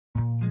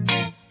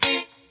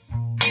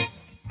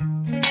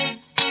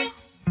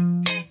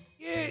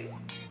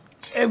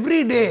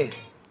every day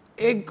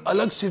एक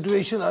अलग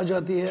situation आ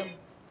जाती है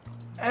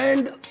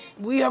and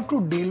we have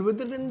to deal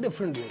with it in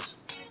different ways.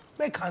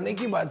 मैं खाने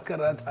की बात कर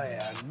रहा था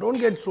यार. Don't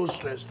get so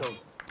stressed out.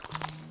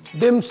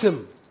 Dim sum,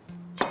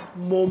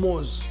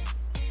 momos,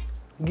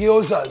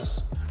 gyozas.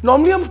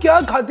 Normally हम क्या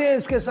खाते हैं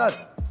इसके साथ?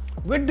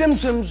 With dim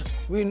sums,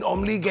 we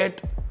normally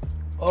get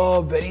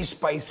a very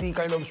spicy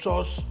kind of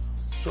sauce.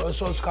 Soy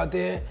sauce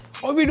खाते हैं,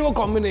 or we do a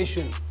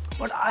combination.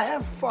 But I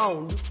have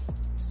found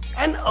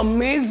an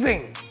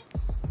amazing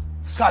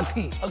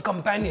sathi, a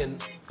companion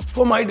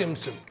for my dim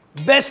sum.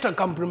 Best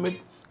accompaniment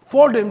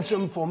for dim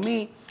sum for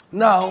me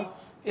now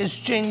is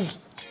Ching's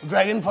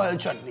Dragon Fire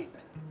Chutney.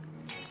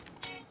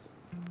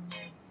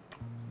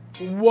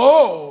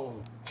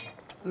 Whoa!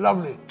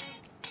 Lovely.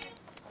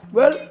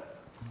 Well,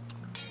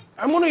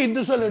 I'm going to eat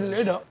this a little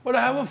later, but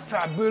I have a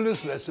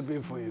fabulous recipe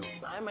for you.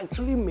 I'm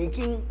actually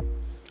making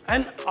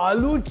an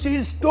Aloo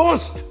Cheese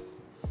Toast,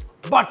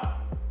 but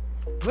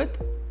with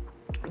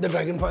the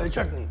Dragon Fire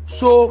Chutney.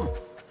 So,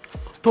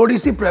 थोड़ी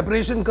सी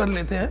preparation कर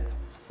लेते हैं.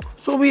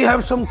 So, we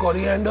have some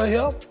coriander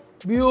here.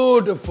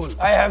 Beautiful.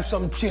 I have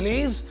some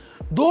chilies.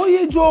 Though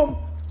ये जो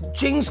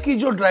Ching's की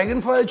जो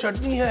Dragon Fire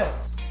Chutney है,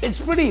 it's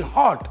pretty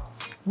hot.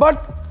 But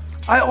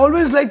I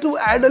always like to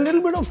add a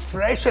little bit of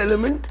fresh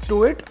element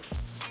to it.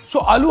 So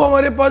आलू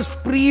हमारे पास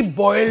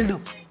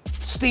pre-boiled,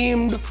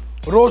 steamed,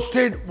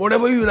 roasted,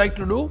 whatever you like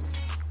to do.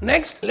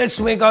 Next, let's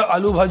make our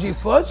aloo bhaji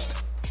first.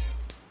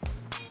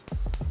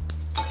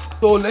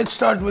 So let's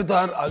start with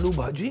our aloo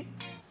bhaji.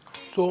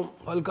 So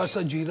हल्का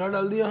सा जीरा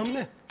डाल दिया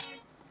हमने,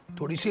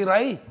 थोड़ी सी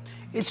राई.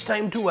 It's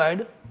time to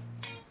add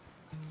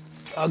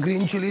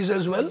green chilies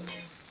as well.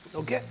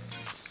 Okay,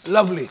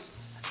 lovely.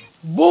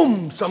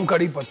 Boom, some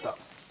curry patta.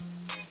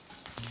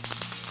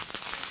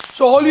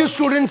 So all you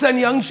students and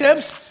young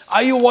chefs,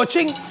 are you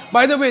watching?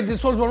 By the way,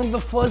 this was one of the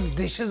first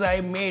dishes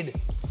I made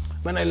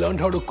when I learned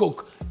how to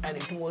cook, and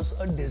it was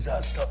a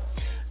disaster.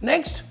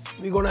 Next,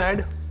 we're going to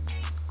add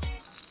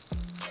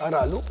our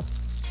aloo.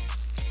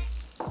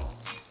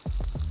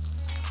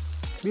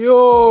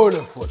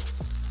 Beautiful.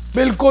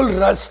 बिल्कुल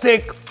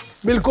rustic,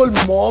 बिल्कुल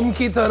mom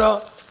की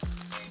तरह.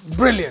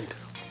 Brilliant.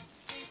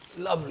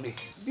 Lovely.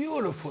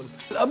 Beautiful.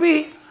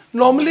 अभी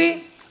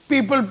normally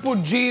people put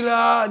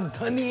jeera,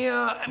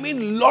 dhania, I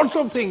mean lots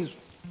of things.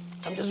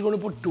 I'm just going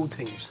to put two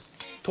things.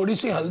 थोड़ी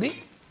सी हल्दी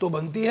तो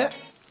बनती है.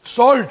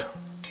 Salt,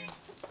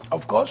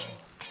 of course.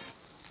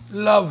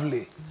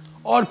 Lovely.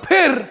 और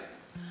फिर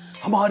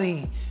हमारी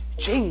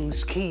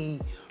Ching's की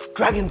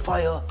Dragon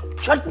Fire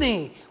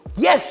Chutney.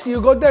 Yes, you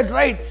got that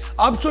right.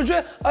 आप सोचे,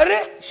 अरे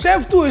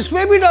शेफ तू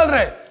इसमें भी डाल रहा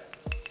है?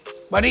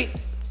 buddy,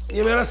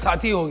 ये मेरा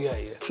साथी हो गया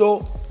ये.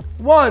 So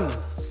 1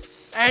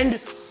 and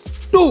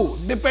 2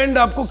 depend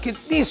आपको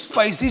कितनी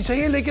स्पाइसी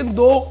चाहिए, लेकिन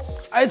 2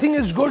 I think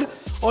it's good.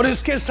 और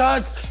इसके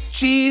साथ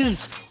चीज,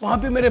 वहां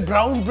पे मेरे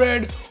brown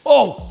bread.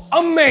 Oh,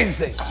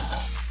 amazing.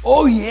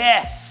 Oh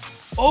yeah.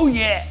 Oh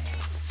yeah.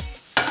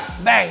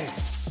 Bang.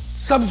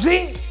 सब्जी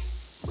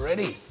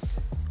ready.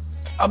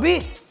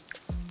 अभी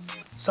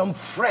some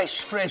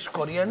fresh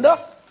coriander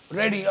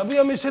ready. अभी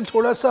हम इसे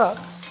थोड़ा सा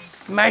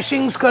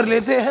mashings कर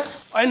लेते हैं.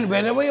 And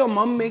whenever your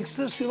mom makes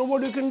this, you know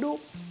what you can do?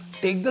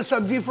 Take the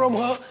sabji from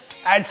her,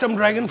 add some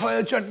Dragon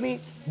Fire Chutney,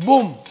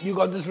 boom, you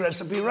got this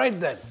recipe right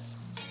then.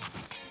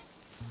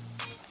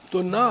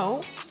 So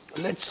now,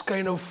 let's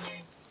kind of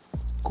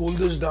cool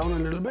this down a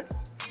little bit.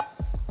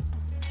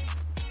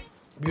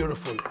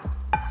 Beautiful.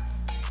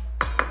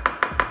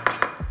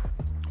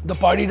 The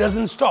party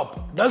doesn't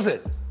stop, does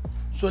it?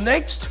 So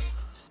next,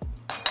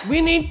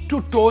 we need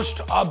to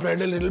toast our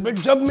bread a little bit.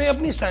 जब मैं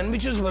अपनी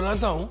sandwiches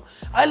बनाता हूँ,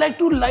 I like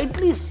to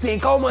lightly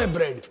sake out my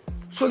bread,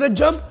 so that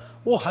जब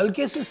वो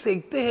हल्के से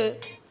सेकते हैं,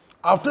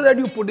 after that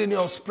you put in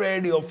your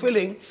spread, your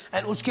filling,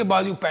 and उसके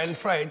बाद you pan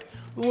fry it.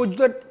 वो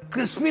that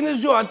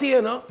crispiness जो आती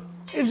है ना,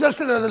 it's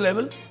just another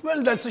level.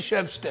 Well, that's a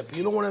chef's step.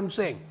 You know what I'm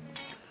saying?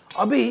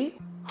 अभी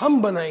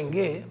हम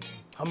बनाएंगे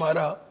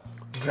हमारा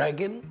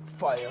Dragon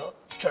Fire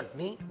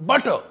Chutney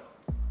butter.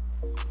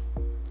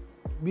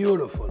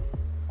 Beautiful.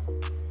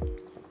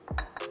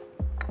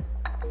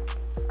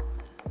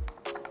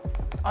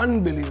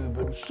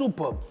 Unbelievable,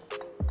 superb.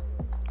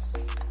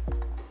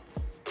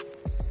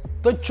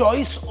 The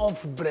choice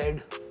of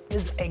bread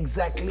is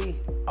exactly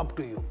up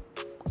to you.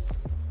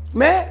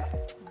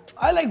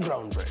 I like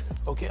brown bread.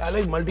 Okay, I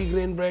like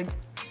multigrain bread.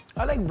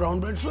 I like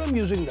brown bread, so I'm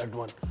using that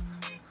one.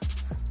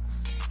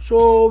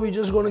 So we're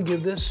just going to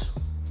give this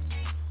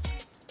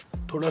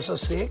thoda sa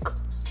sake.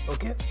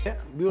 Okay, yeah,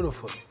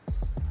 beautiful.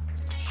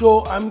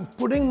 So I'm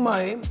putting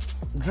my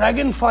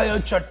Dragon Fire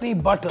Chutney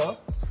butter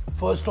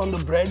first on the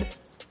bread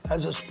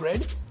as a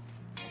spread.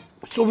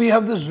 So we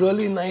have this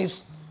really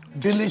nice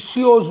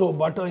delicioso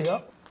butter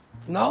here.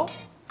 Now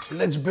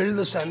let's build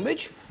the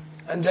sandwich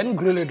and then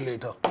grill it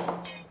later.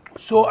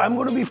 So I'm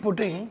going to be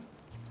putting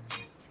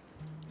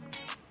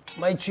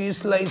my cheese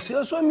slice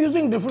here. So I'm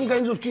using different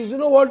kinds of cheese. You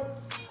know what?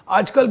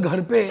 आजकल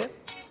घर पे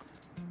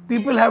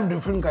people have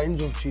different kinds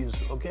of cheese.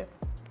 Okay.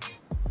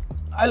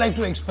 I like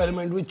to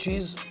experiment with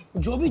cheese.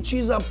 जो भी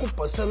चीज आपको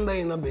पसंद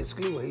है ना,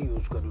 basically वही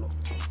use कर लो.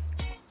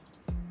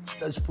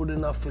 Let's put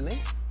enough filling.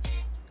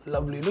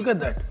 Lovely, look at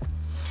that.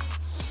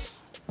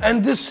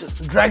 And this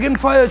dragon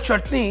fire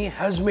chutney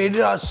has made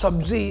our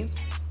sabzi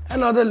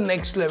and other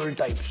next level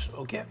types,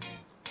 okay?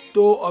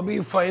 तो अभी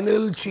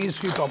final cheese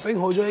की topping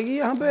हो जाएगी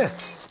यहाँ पे.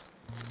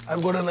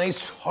 I've got a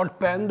nice hot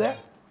pan there.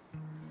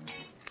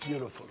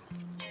 Beautiful.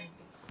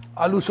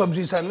 आलू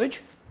सब्जी sandwich.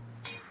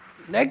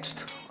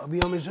 Next, अभी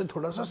हम इसे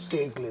थोड़ा सा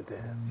सेक लेते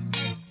हैं.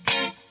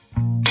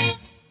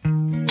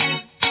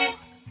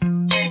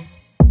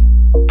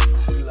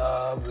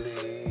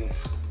 Lovely.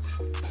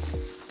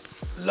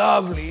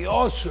 Lovely,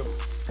 awesome.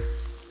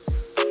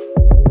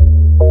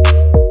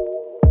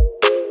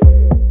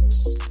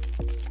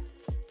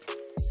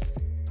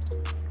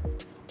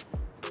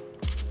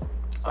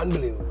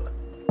 Unbelievable.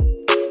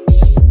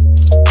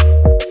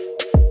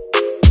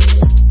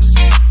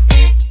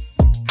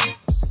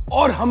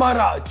 और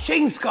हमारा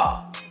चिंग्स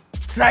का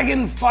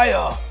ड्रैगन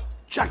फायर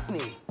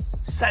चटनी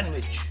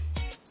सैंडविच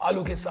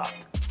आलू के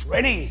साथ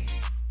रेडी.